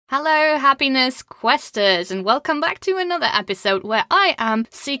Hello, happiness questers, and welcome back to another episode where I am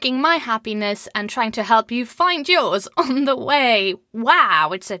seeking my happiness and trying to help you find yours on the way. Wow,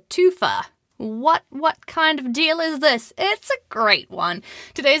 it's a twofer. What kind of deal is this? It's a great one.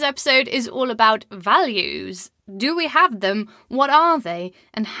 Today's episode is all about values. Do we have them? What are they?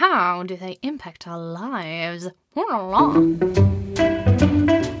 And how do they impact our lives?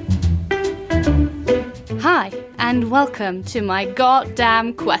 Hi, and welcome to my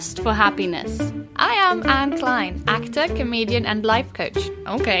goddamn quest for happiness. I am Klein, actor, comedian, and life coach.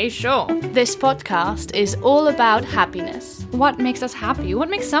 Okay, sure. This podcast is all about happiness. What makes us happy?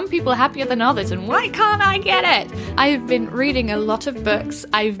 What makes some people happier than others? And why can't I get it? I've been reading a lot of books.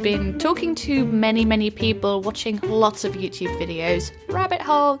 I've been talking to many people, watching lots of YouTube videos, rabbit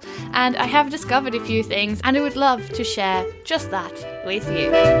hole, and I have discovered a few things, and I would love to share just that with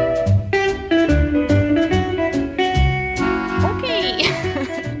you.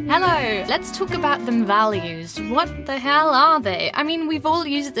 Hello, let's talk about them values. What the hell are they? I mean, we've all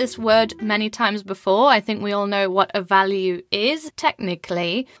used this word many times before. I think we all know what a value is,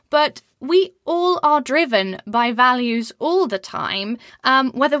 technically. But we all are driven by values all the time,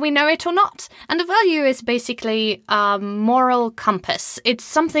 whether we know it or not. And a value is basically a moral compass. It's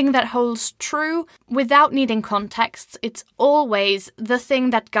something that holds true without needing context. It's always the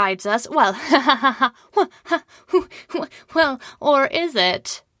thing that guides us. Well, or is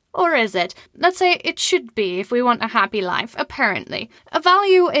it? Or is it? Let's say it should be if we want a happy life, apparently. A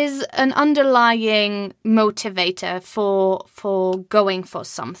value is an underlying motivator for going for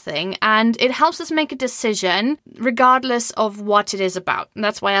something, and it helps us make a decision regardless of what it is about.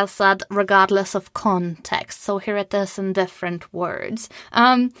 That's why I said regardless of context, so here it is in different words.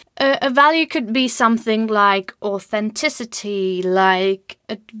 A value could be something like authenticity, like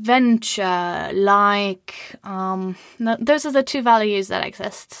adventure, like those are the two values that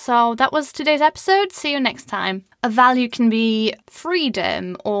exist. So that was today's episode. See you next time. A value can be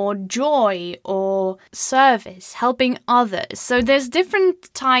freedom or joy or service, helping others. So there's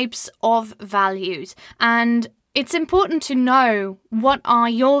different types of values, and it's important to know what are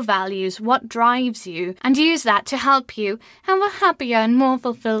your values, what drives you, and use that to help you have a happier and more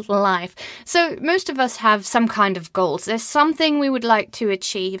fulfilled life. So most of us have some kind of goals. There's something we would like to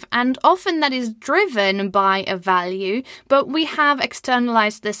achieve, and often that is driven by a value, but we have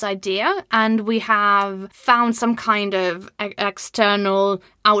externalized this idea and we have found some kind of external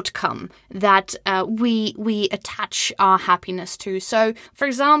outcome that we attach our happiness to. So, for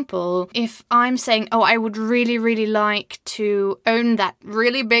example, if I'm saying, I would really like to own that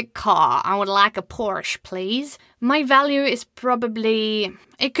really big car. I would like a Porsche, please. My value is probably,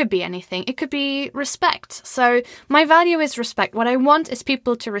 it could be anything. It could be respect. So my value is respect. What I want is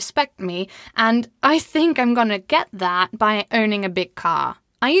people to respect me, and I think I'm gonna get that by owning a big car.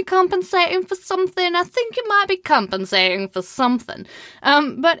 Are you compensating for something? I think you might be compensating for something.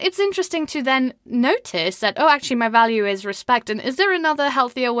 But it's interesting to then notice that, actually my value is respect. And is there another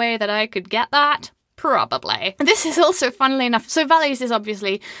healthier way that I could get that? Probably. This is also, funnily enough, so values is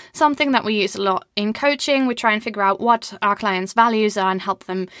obviously something that we use a lot in coaching. We try and figure out what our clients' values are and help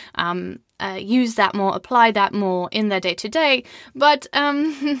them use that more, apply that more in their day-to-day. But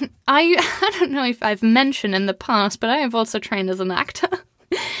I don't know if I've mentioned in the past, but I have also trained as an actor.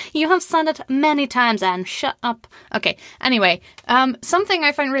 You have said it many times, Anne. Shut up. Okay, anyway, something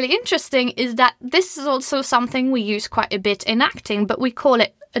I find really interesting is that this is also something we use quite a bit in acting, but we call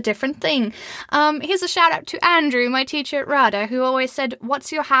it a different thing. Here's a shout out to Andrew, my teacher at RADA, who always said,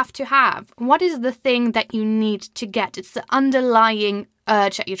 what's your have to have? What is the thing that you need to get? It's the underlying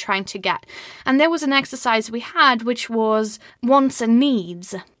urge that you're trying to get. And there was an exercise we had, which was wants and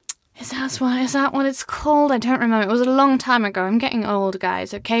needs. Is that what it's called? I don't remember. It was a long time ago. I'm getting old,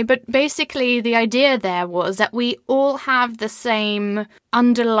 guys, okay? But basically, the idea there was that we all have the same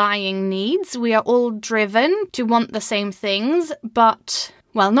underlying needs. We are all driven to want the same things, but,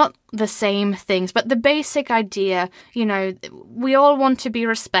 well, not the same things, but the basic idea, we all want to be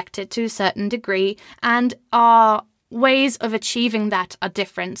respected to a certain degree, and our ways of achieving that are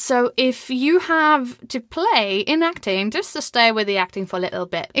different. So if you have to play in acting, just to stay with the acting for a little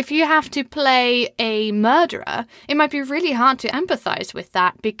bit, if you have to play a murderer, it might be really hard to empathize with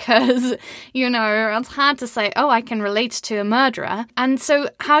that because, it's hard to say, I can relate to a murderer. And so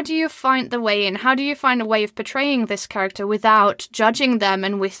how do you find the way in? How do you find a way of portraying this character without judging them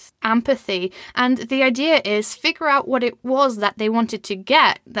and with empathy? And the idea is figure out what it was that they wanted to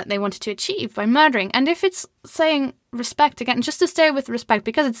get, that they wanted to achieve by murdering. And if it's saying, respect again, just to stay with respect,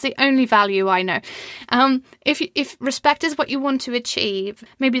 because it's the only value I know. If respect is what you want to achieve,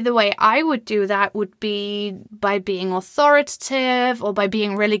 maybe the way I would do that would be by being authoritative or by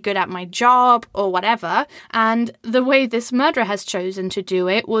being really good at my job or whatever. And the way this murderer has chosen to do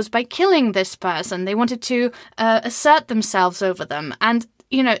it was by killing this person. They wanted to assert themselves over them. And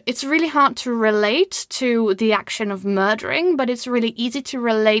it's really hard to relate to the action of murdering, but it's really easy to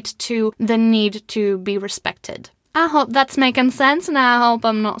relate to the need to be respected. I hope that's making sense, and I hope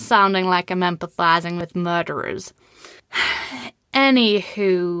I'm not sounding like I'm empathizing with murderers.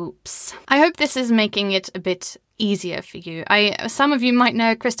 Anywho, I hope this is making it a bit easier for you. Some of you might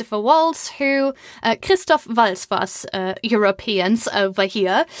know Christopher Waltz, who Christoph Waltz for us Europeans over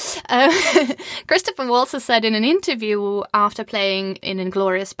here. Christopher Waltz has said in an interview after playing in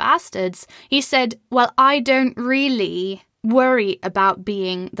Inglourious Bastards, he said, well, I don't really worry about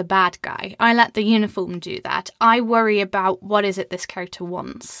being the bad guy. I let the uniform do that. I worry about what is it this character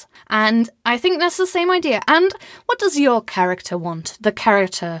wants. And I think that's the same idea. And what does your character want? The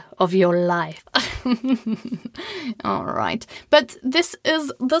character of your life. All right. But this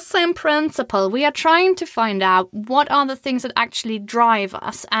is the same principle. We are trying to find out what are the things that actually drive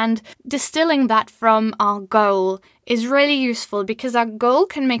us, and distilling that from our goal is really useful, because our goal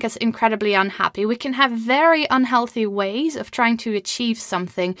can make us incredibly unhappy. We can have very unhealthy ways of trying to achieve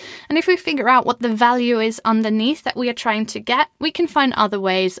something. And if we figure out what the value is underneath that we are trying to get, we can find other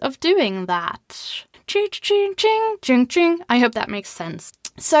ways of doing that. Ching, ching, ching, ching, ching. I hope that makes sense.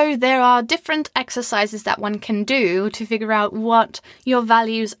 So there are different exercises that one can do to figure out what your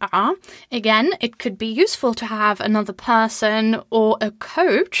values are. Again, it could be useful to have another person or a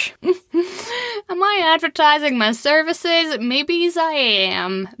coach. Am I advertising my services? Maybe I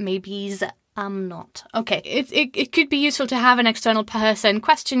am. Maybe I'm not. Okay, it could be useful to have an external person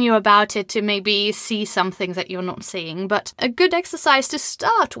question you about it to maybe see some things that you're not seeing. But a good exercise to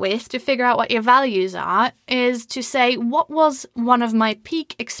start with to figure out what your values are is to say, what was one of my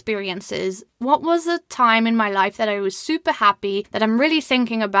peak experiences? What was a time in my life that I was super happy, that I'm really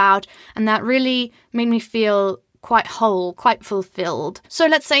thinking about, and that really made me feel quite whole, quite fulfilled? So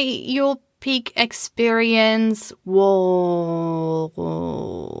let's say your peak experience was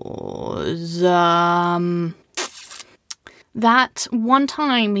that one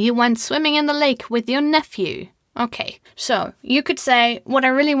time you went swimming in the lake with your nephew. Okay, so you could say, what I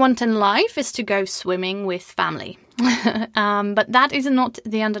really want in life is to go swimming with family. But that is not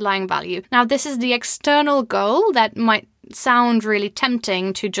the underlying value. Now, this is the external goal that might sound really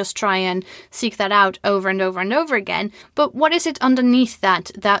tempting to just try and seek that out over and over and over again. But what is it underneath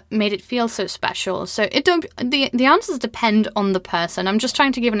that made it feel so special? So the answers depend on the person. I'm just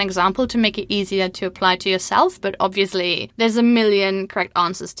trying to give an example to make it easier to apply to yourself, but obviously there's a million correct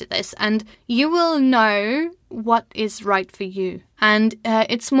answers to this, and you will know what is right for you. And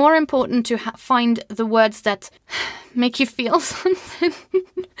it's more important to find the words that make you feel something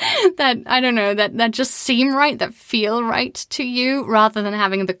that, I don't know, that just seem right, that feel right to you, rather than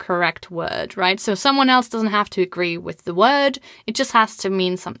having the correct word, right? So someone else doesn't have to agree with the word. It just has to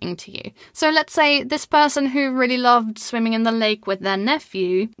mean something to you. So let's say this person who really loved swimming in the lake with their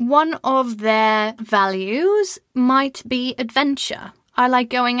nephew, one of their values might be adventure. I like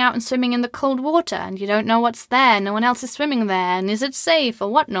going out and swimming in the cold water, and you don't know what's there. No one else is swimming there, and is it safe or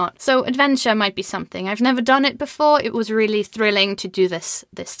whatnot? So adventure might be something. I've never done it before. It was really thrilling to do this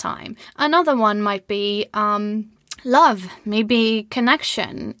time. Another one might be love. Maybe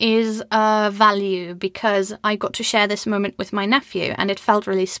connection is a value, because I got to share this moment with my nephew, and it felt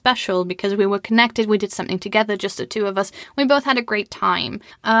really special because we were connected. We did something together, just the two of us. We both had a great time.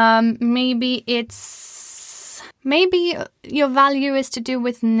 Maybe your value is to do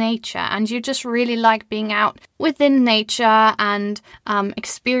with nature, and you just really like being out within nature and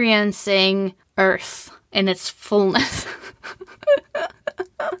experiencing Earth in its fullness.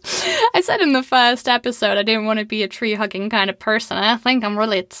 I said in the first episode I didn't want to be a tree-hugging kind of person, and I think I'm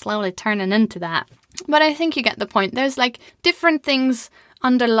really slowly turning into that. But I think you get the point. There's like different things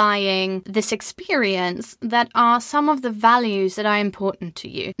underlying this experience that are some of the values that are important to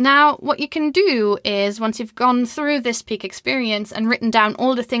you. Now, what you can do is, once you've gone through this peak experience and written down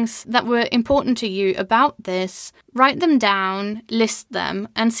all the things that were important to you about this, write them down, list them,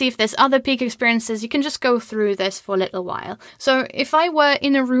 and see if there's other peak experiences. You can just go through this for a little while. So if I were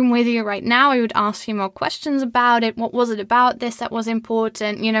in a room with you right now, I would ask you more questions about it. What was it about this that was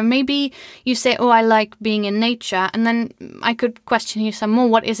important? You know, maybe you say, oh, I like being in nature, and then I could question you some some more.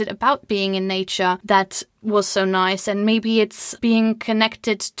 What is it about being in nature that was so nice? And maybe it's being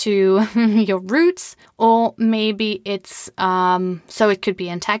connected to your roots, or maybe it's so it could be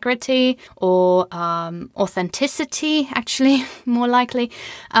integrity or authenticity, actually, more likely,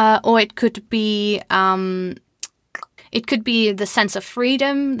 or it could be the sense of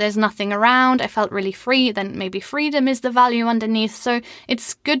freedom. There's nothing around. I felt really free. Then maybe freedom is the value underneath. So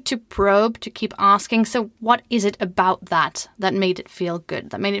it's good to probe, to keep asking. So what is it about that made it feel good,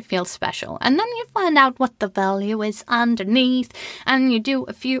 that made it feel special? And then you find out what the value is underneath, and you do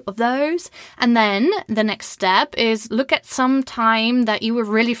a few of those. And then the next step is look at some time that you were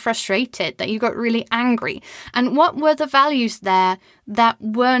really frustrated, that you got really angry. And what were the values there that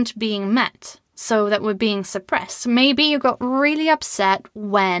weren't being met? So that were being suppressed. Maybe you got really upset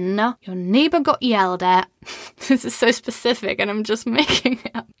when your neighbor got yelled at. This is so specific and I'm just making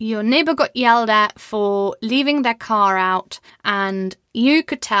it up. Your neighbor got yelled at for leaving their car out, and you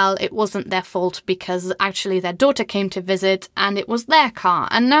could tell it wasn't their fault because actually their daughter came to visit and it was their car.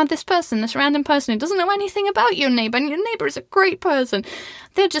 And now this random person who doesn't know anything about your neighbor, and your neighbor is a great person,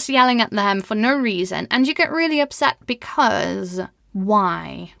 they're just yelling at them for no reason. And you get really upset because...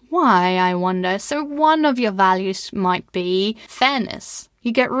 Why? Why, I wonder? So one of your values might be fairness.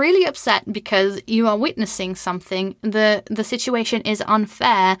 You get really upset because you are witnessing something, the situation is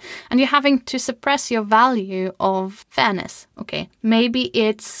unfair, and you're having to suppress your value of fairness. Okay, maybe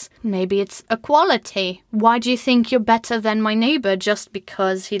it's equality. Why do you think you're better than my neighbor just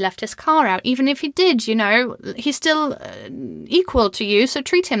because he left his car out? Even if he did, he's still equal to you, so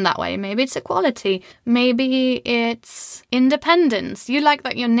treat him that way. Maybe it's equality. Maybe it's independence. You like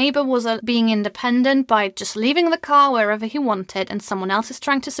that your neighbor was being independent by just leaving the car wherever he wanted, and someone else is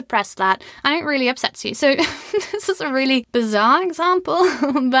trying to suppress that, and it really upsets you. So this is a really bizarre example,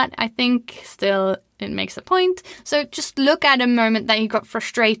 but I think still it makes a point. So just look at a moment that you got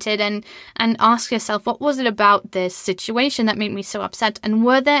frustrated and ask yourself, what was it about this situation that made me so upset? And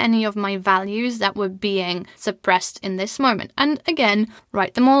were there any of my values that were being suppressed in this moment? And again,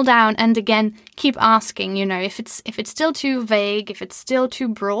 write them all down, and again, keep asking, if it's still too vague, if it's still too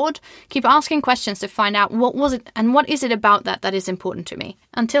broad, keep asking questions to find out what was it and what is it about that is important to me,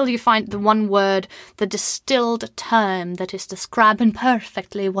 until you find the one word, the distilled term that is describing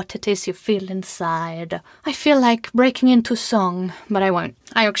perfectly what it is you feel inside. I feel like breaking into song, but I won't.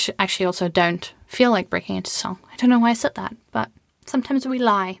 I actually also don't feel like breaking into song. I don't know why I said that, but sometimes we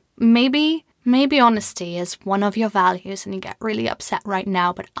lie. Maybe honesty is one of your values and you get really upset right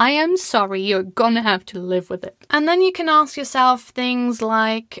now, but I am sorry, you're gonna have to live with it. And then you can ask yourself things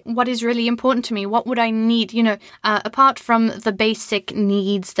like, what is really important to me? What would I need? Apart from the basic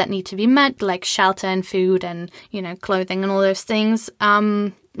needs that need to be met, like shelter and food and, clothing and all those things,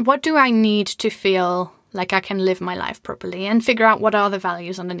 what do I need to feel like I can live my life properly, and figure out what are the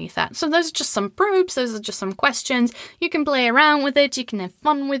values underneath that. So those are just some probes, those are just some questions. You can play around with it, you can have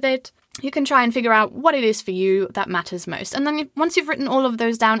fun with it. You can try and figure out what it is for you that matters most. And then once you've written all of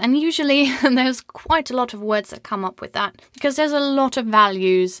those down, and usually there's quite a lot of words that come up with that, because there's a lot of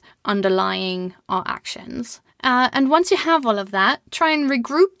values underlying our actions. And once you have all of that, try and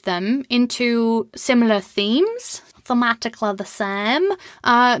regroup them into similar themes. Thematically the same.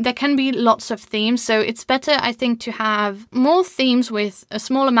 There can be lots of themes, so it's better, I think, to have more themes with a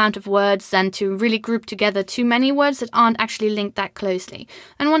small amount of words than to really group together too many words that aren't actually linked that closely.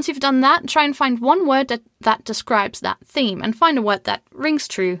 And once you've done that, try and find one word that describes that theme, and find a word that rings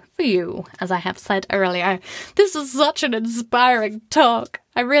true for you, as I have said earlier. This is such an inspiring talk.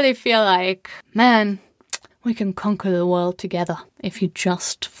 I really feel like, man, we can conquer the world together if you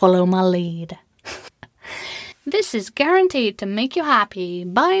just follow my lead. This is guaranteed to make you happy.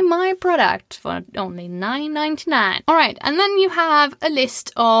 Buy my product for only $9.99. Alright, and then you have a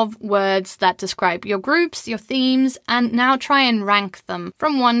list of words that describe your groups, your themes, and now try and rank them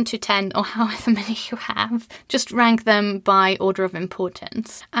from 1 to 10 or however many you have. Just rank them by order of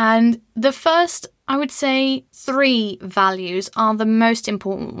importance. And the first, I would say, 3 values are the most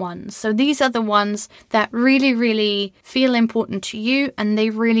important ones. So these are the ones that really, really feel important to you, and they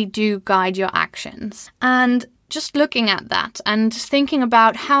really do guide your actions. And just looking at that and thinking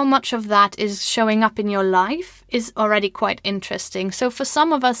about how much of that is showing up in your life is already quite interesting. So for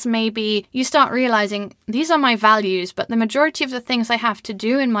some of us, maybe you start realizing these are my values, but the majority of the things I have to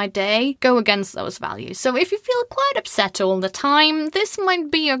do in my day go against those values. So if you feel quite upset all the time, this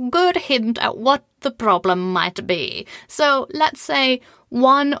might be a good hint at what the problem might be. So let's say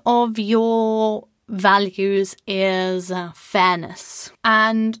one of your values is fairness,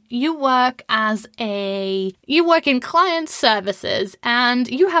 and you work in client services, and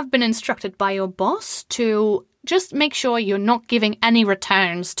you have been instructed by your boss to just make sure you're not giving any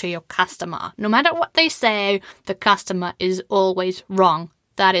returns to your customer. No matter what they say, the customer is always wrong.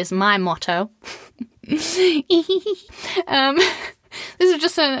 That is my motto. This is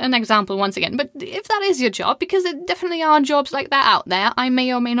just an example once again, but if that is your job, because there definitely are jobs like that out there, I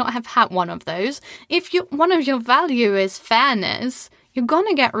may or may not have had one of those. If one of your value is fairness, you're going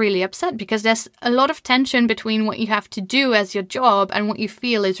to get really upset because there's a lot of tension between what you have to do as your job and what you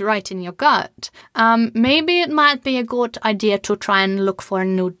feel is right in your gut. Maybe it might be a good idea to try and look for a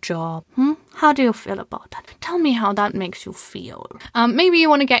new job. How do you feel about that? Tell me how that makes you feel. Maybe you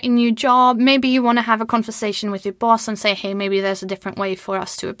want to get a new job. Maybe you want to have a conversation with your boss and say, hey, maybe there's a different way for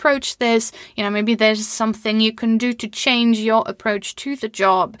us to approach this. Maybe there's something you can do to change your approach to the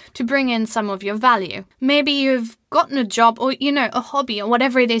job to bring in some of your value. Maybe you've gotten a job or, a hobby or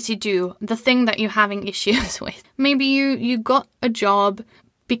whatever it is you do, the thing that you're having issues with. Maybe you got a job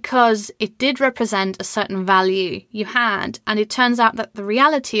because it did represent a certain value you had, and it turns out that the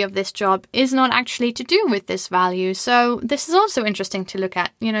reality of this job is not actually to do with this value. So this is also interesting to look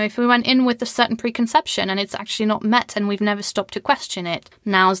at. If we went in with a certain preconception and it's actually not met and we've never stopped to question it,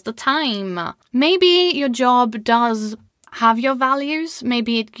 now's the time. Maybe your job does have your values,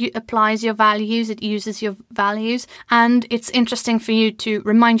 maybe it applies your values, it uses your values, and it's interesting for you to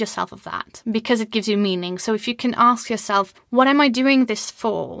remind yourself of that because it gives you meaning. So if you can ask yourself, what am I doing this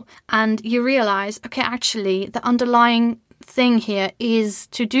for? And you realize, okay, actually the underlying thing here is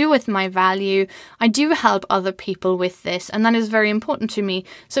to do with my value. I do help other people with this, and that is very important to me.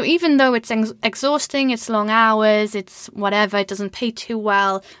 So even though it's exhausting, it's long hours, it's whatever, it doesn't pay too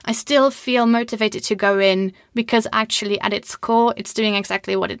well, I still feel motivated to go in because actually at its core, it's doing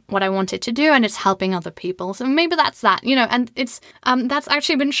exactly what I want it to do, and it's helping other people. So maybe that's that, and it's that's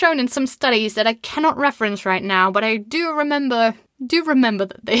actually been shown in some studies that I cannot reference right now, but I do remember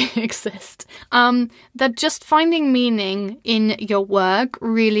that they exist, that just finding meaning in your work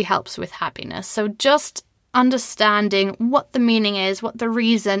really helps with happiness. So just understanding what the meaning is, what the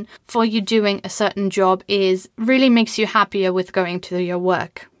reason for you doing a certain job is, really makes you happier with going to your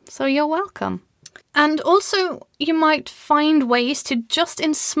work. So you're welcome. And also, you might find ways to just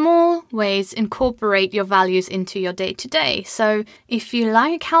in small ways incorporate your values into your day-to-day. So if you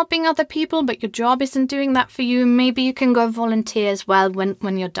like helping other people, but your job isn't doing that for you, maybe you can go volunteer as well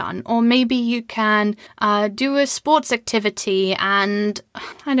when you're done. Or maybe you can do a sports activity, and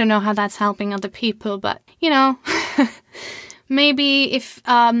I don't know how that's helping other people, but, maybe if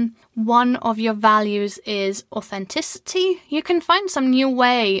one of your values is authenticity, you can find some new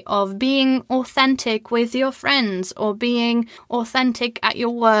way of being authentic with your friends, or being authentic at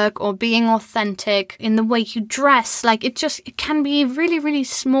your work, or being authentic in the way you dress. Like it can be really, really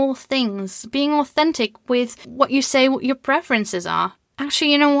small things. Being authentic with what you say, what your preferences are.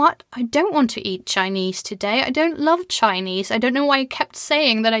 Actually, you know what? I don't want to eat Chinese today. I don't love Chinese. I don't know why I kept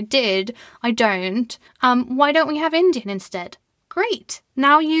saying that I did. I don't. Why don't we have Indian instead? Great.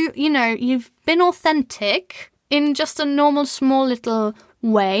 Now you've been authentic in just a normal, small little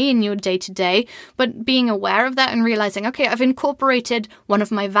way in your day-to-day, but being aware of that and realizing, okay, I've incorporated one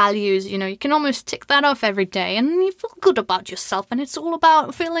of my values. You can almost tick that off every day and you feel good about yourself, and it's all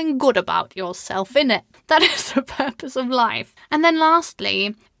about feeling good about yourself, innit? That is the purpose of life. And then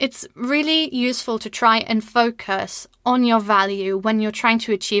lastly, it's really useful to try and focus on your value when you're trying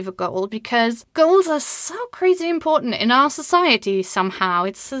to achieve a goal, because goals are so crazy important in our society somehow.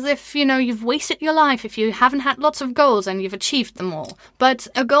 It's as if, you've wasted your life if you haven't had lots of goals and you've achieved them all. But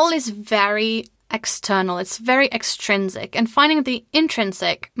a goal is very external, it's very extrinsic, and finding the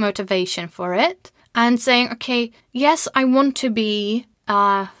intrinsic motivation for it and saying, okay, yes, I want to be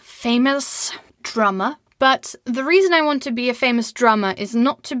a famous drummer. But the reason I want to be a famous drummer is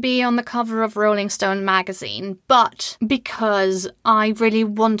not to be on the cover of Rolling Stone magazine, but because I really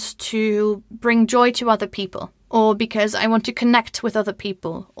want to bring joy to other people, or because I want to connect with other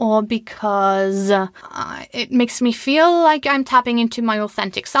people, or because it makes me feel like I'm tapping into my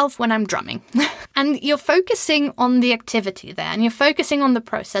authentic self when I'm drumming. And you're focusing on the activity there, and you're focusing on the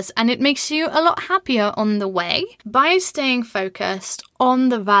process, and it makes you a lot happier on the way by staying focused on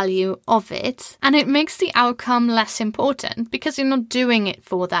the value of it, and it makes the outcome less important because you're not doing it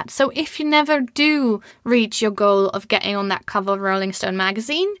for that. So if you never do reach your goal of getting on that cover of Rolling Stone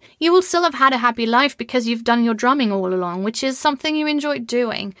magazine, you will still have had a happy life because you've done your drumming all along, which is something you enjoy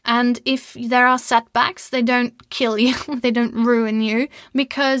doing. And if there are setbacks, they don't kill you, they don't ruin you,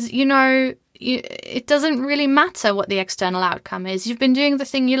 because it doesn't really matter what the external outcome is. You've been doing the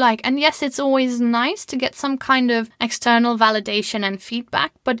thing you like. And yes, it's always nice to get some kind of external validation and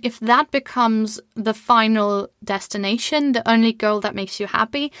feedback. But if that becomes the final destination, the only goal that makes you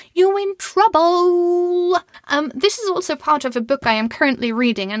happy, you're in trouble. This is also part of a book I am currently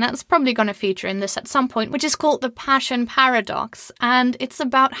reading, and that's probably going to feature in this at some point, which is called The Passion Paradox. And it's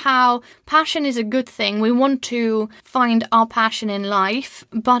about how passion is a good thing. We want to find our passion in life,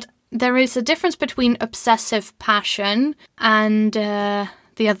 but there is a difference between obsessive passion and the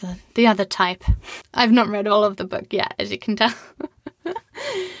other type. I've not read all of the book yet, as you can tell.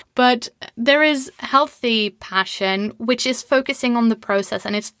 But there is healthy passion, which is focusing on the process,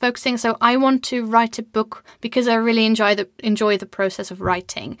 and it's focusing. So I want to write a book because I really enjoy the process of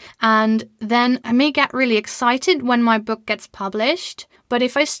writing. And then I may get really excited when my book gets published. But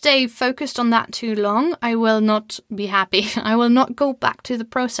if I stay focused on that too long, I will not be happy. I will not go back to the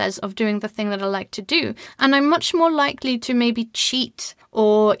process of doing the thing that I like to do. And I'm much more likely to maybe cheat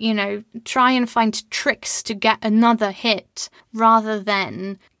or, try and find tricks to get another hit rather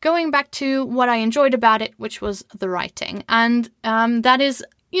than going back to what I enjoyed about it, which was the writing. And that is,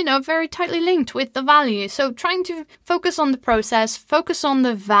 very tightly linked with the value. So trying to focus on the process, focus on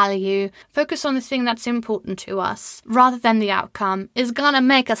the value, focus on the thing that's important to us rather than the outcome is gonna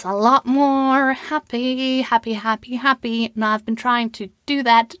make us a lot more happy. And I've been trying to do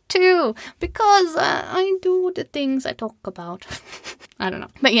that too because I do the things I talk about. I don't know.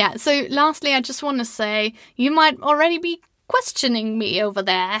 But yeah, so lastly, I just want to say you might already be questioning me over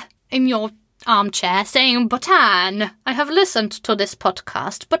there in your armchair saying, but Anne, I have listened to this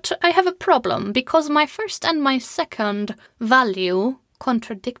podcast, but I have a problem because my first and my second value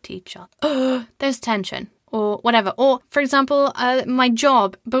contradict each other. There's tension or whatever. Or, for example, my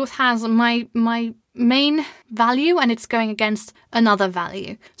job both has my main value and it's going against another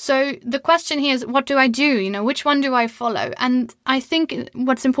value. So the question here is, what do I do? Which one do I follow? And I think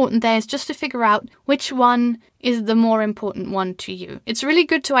what's important there is just to figure out which one is the more important one to you. It's really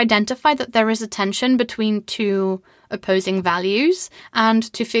good to identify that there is a tension between two opposing values and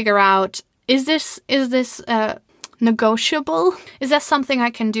to figure out, is this negotiable? Is there something I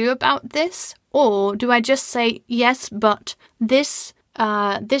can do about this? Or do I just say, yes, but this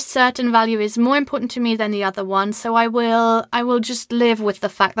certain value is more important to me than the other one, so I will just live with the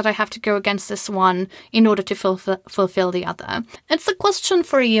fact that I have to go against this one in order to fulfill the other. It's a question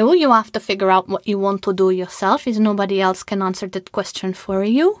for you. You have to figure out what you want to do yourself, as nobody else can answer that question for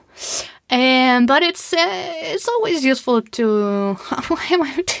you. But it's always useful to... Why am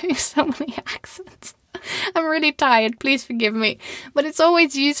I doing so many accents? I'm really tired, please forgive me. But it's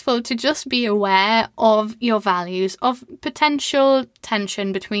always useful to just be aware of your values, of potential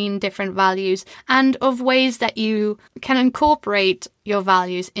tension between different values, and of ways that you can incorporate your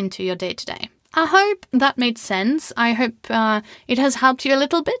values into your day-to-day. I hope that made sense. I hope it has helped you a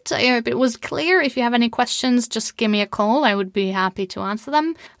little bit. I hope it was clear. If you have any questions, just give me a call. I would be happy to answer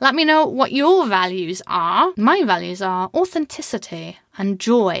them. Let me know what your values are. My values are authenticity and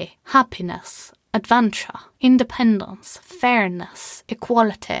joy, happiness, adventure, independence, fairness,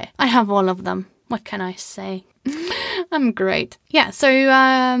 equality. I have all of them. What can I say? I'm great. Yeah, so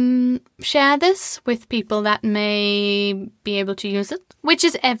share this with people that may be able to use it, which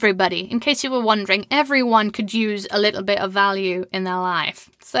is everybody. In case you were wondering, everyone could use a little bit of value in their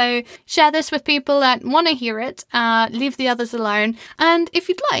life. So share this with people that want to hear it. Leave the others alone. And if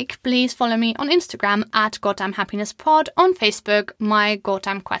you'd like, please follow me on Instagram at GoddamnHappinessPod, on Facebook, my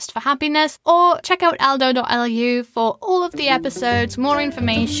Goddamn Quest for Happiness, or check out aldo.lu for all of the episodes, more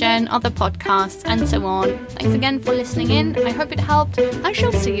information, other podcasts, and so on. Thanks again for listening in. I hope it helped. I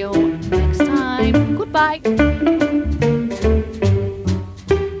shall see you next time. Goodbye.